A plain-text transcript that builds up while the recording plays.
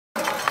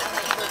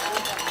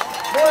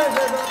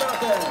Moises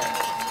Aldate.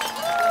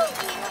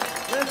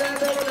 Linda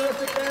Andover,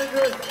 domestic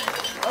manager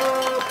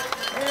of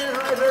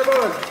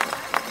Anheuser-Busch.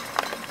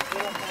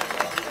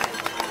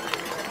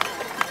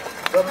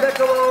 The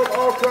Michelob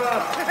Ultra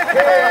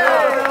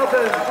K.L.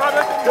 Melton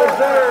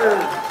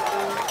deserves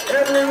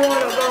every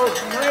one of those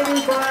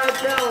 95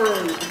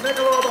 calories.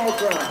 Michelob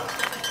Ultra.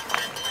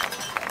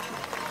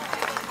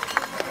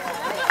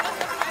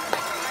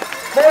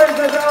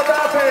 Moises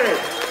Aldate,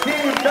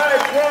 Team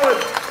Type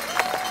 1.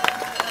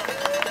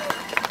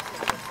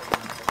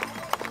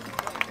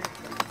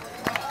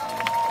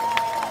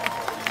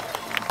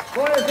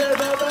 Moises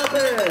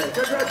Aldate,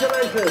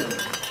 congratulations.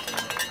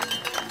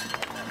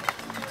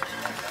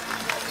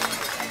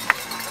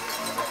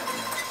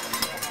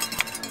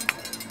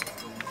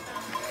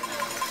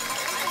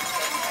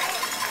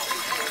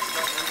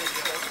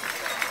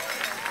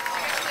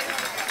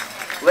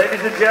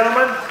 Ladies and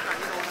gentlemen,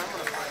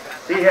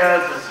 he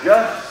has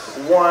just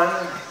won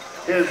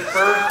his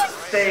first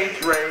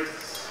stage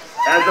race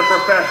as a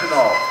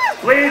professional.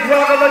 Please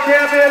welcome the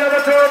champion of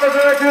the Tour of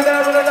Missouri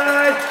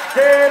 2009,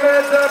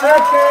 David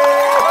Zabriskie,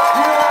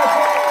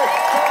 USA.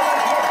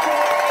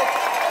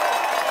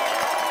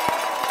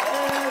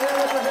 And he'll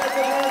represent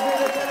the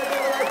Missouri Lieutenant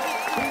Governor,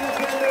 Tina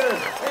Tender,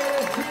 and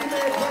his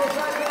teammate,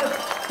 pro-cyclist,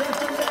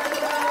 Justin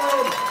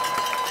Vanderbilt.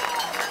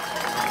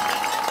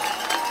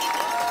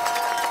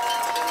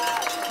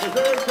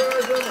 Missouri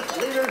Tourism,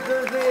 Leaders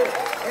Jersey,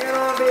 and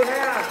on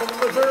behalf of the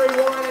Missouri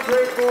Wine and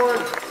Grape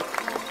Board,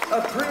 a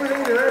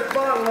 3-liter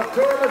bottle of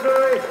Tour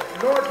Missouri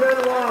Norton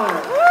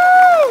wine.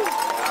 Woo!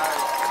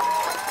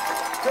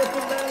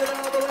 Justin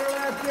Vanderbilt, the winner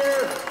last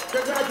year.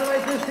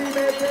 Congratulations,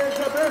 teammate David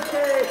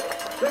Zabriskie,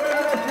 the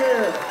winner this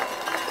year.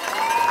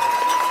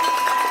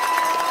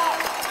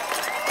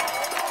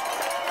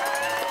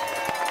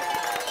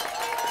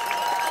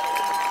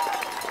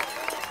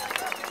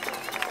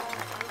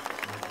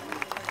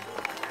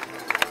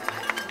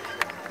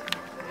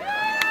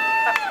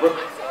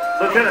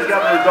 Lieutenant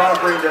Governor's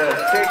offering to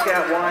take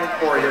that wine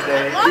for you,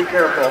 Dave. Be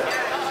careful.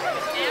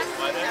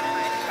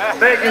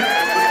 Thank you,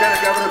 Lieutenant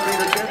Governor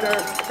Peter Kinder.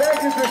 Thank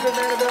you, Tristan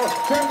Vanderbilt.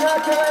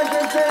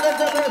 Congratulations, David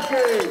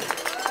Zabriskie.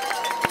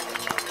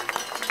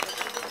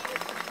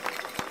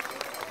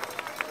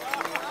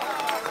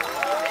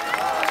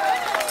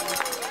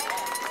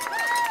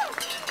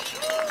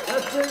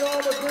 Let's bring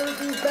all the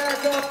jerseys back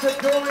up to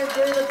join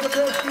David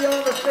Zabriskie on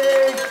the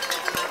stage.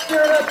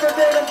 Give it up for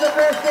David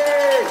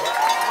Zabriskie.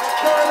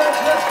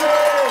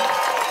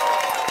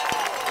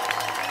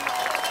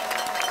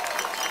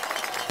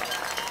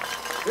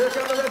 Here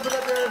come the rest of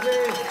the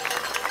jerseys.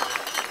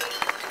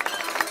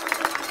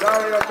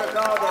 Dario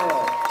Cataldo,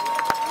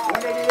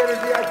 180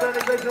 Energy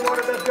Icelandic Vision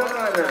Water Best Gun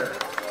Rider.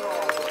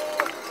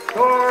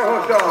 Thor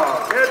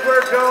Hushaw,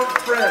 Edward Jones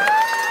Sprint.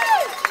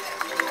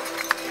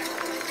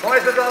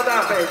 Moises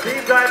Aldate,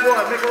 Team Type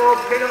 1, Michelob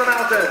King of the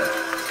Mountain.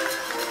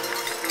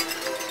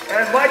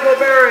 And Michael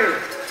Berry,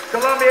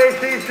 Columbia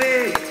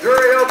ACC,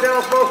 Drury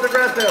Hotel's Most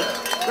Aggressive.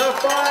 The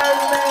 5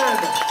 men.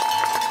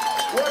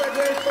 What a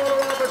great photo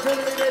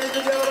opportunity, ladies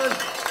and gentlemen.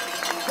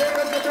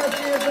 David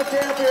Zabriskie is the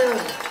champion.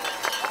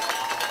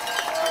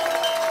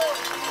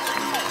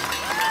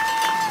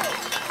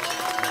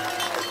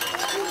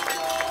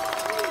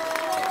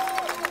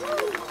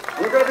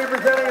 We're going to be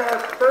presenting our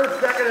first,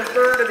 second, and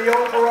third in the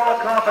overall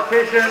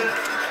competition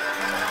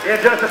in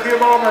just a few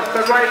moments.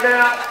 But right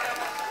now,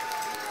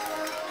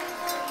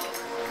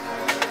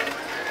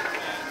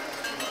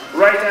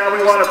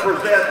 we want to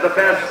present the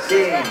best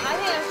team.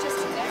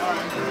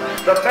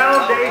 The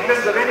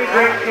foundations of any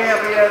great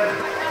champion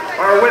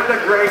are with a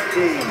great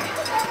team.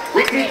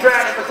 We keep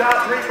track of the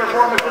top 3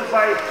 performances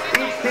by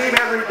each team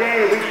every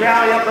day. We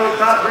tally up those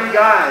top 3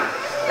 guys.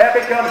 That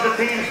becomes the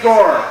team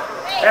score,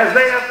 as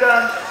they have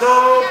done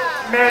so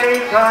many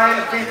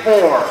times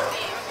before.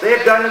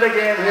 They've done it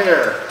again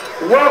here.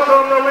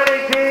 Welcome the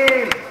winning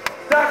team,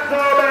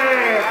 Saxo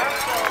Bank.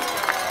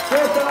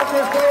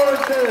 Christopher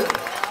Sorensen,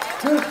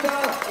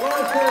 Gustav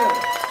Larson,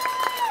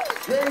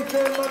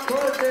 Jason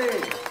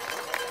McCartney,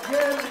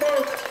 Jen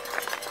Book,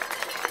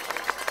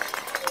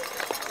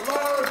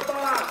 Lars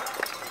Bach,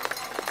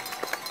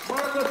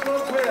 Marcus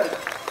Lundqvist,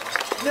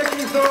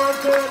 Nicky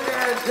Sorensen,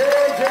 and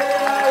J.J.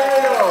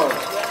 Laredo.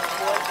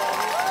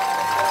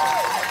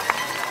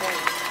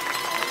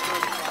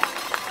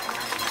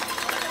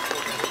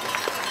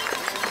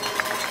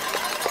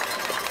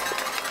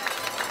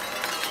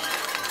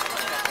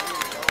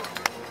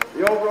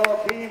 The overall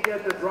team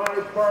gets a dry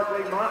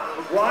sparkling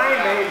wine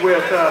made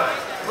with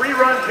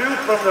free-run juice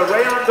from the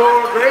Rayon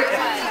d'Or grape,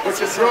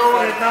 which is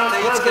grown in Mount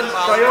Pleasant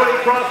Coyote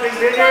Crossing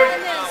Vineyard.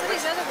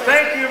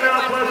 Thank you,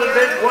 Mount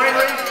Pleasant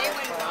Winery.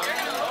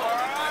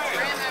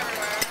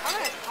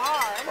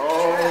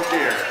 Oh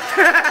dear.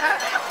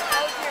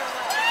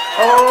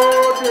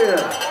 Oh dear.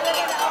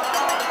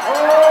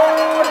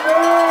 Oh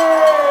no!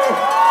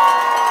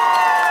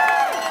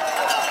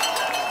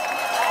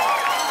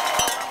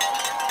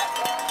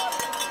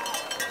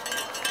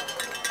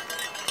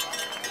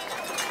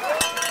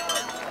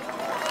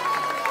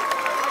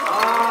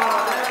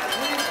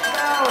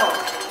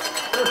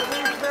 The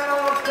sweet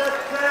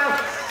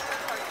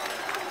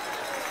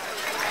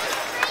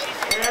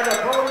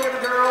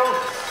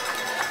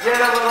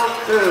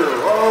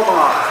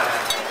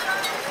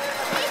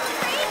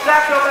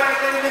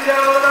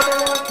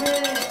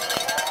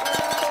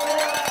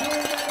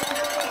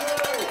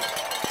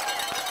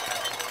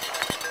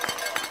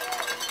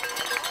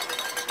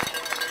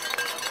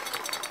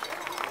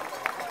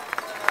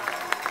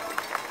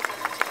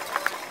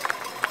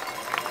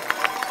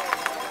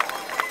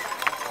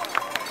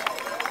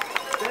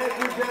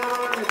you,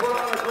 gentlemen. You put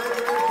on a great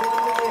race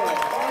once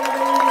again.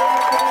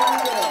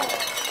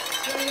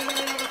 Standing on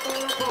the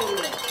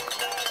podium.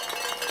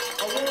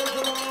 Awards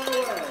are on the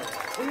way.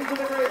 These are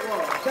the great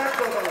ones.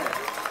 Sacramento.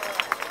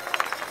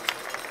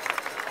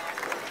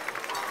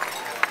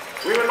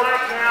 We would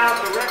like now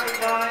to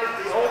recognize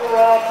the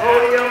overall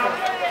podium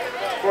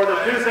for the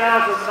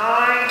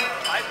 2009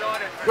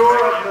 Tour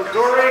of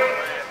Missouri.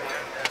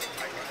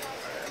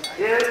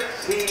 His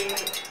team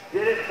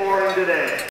did it for him today.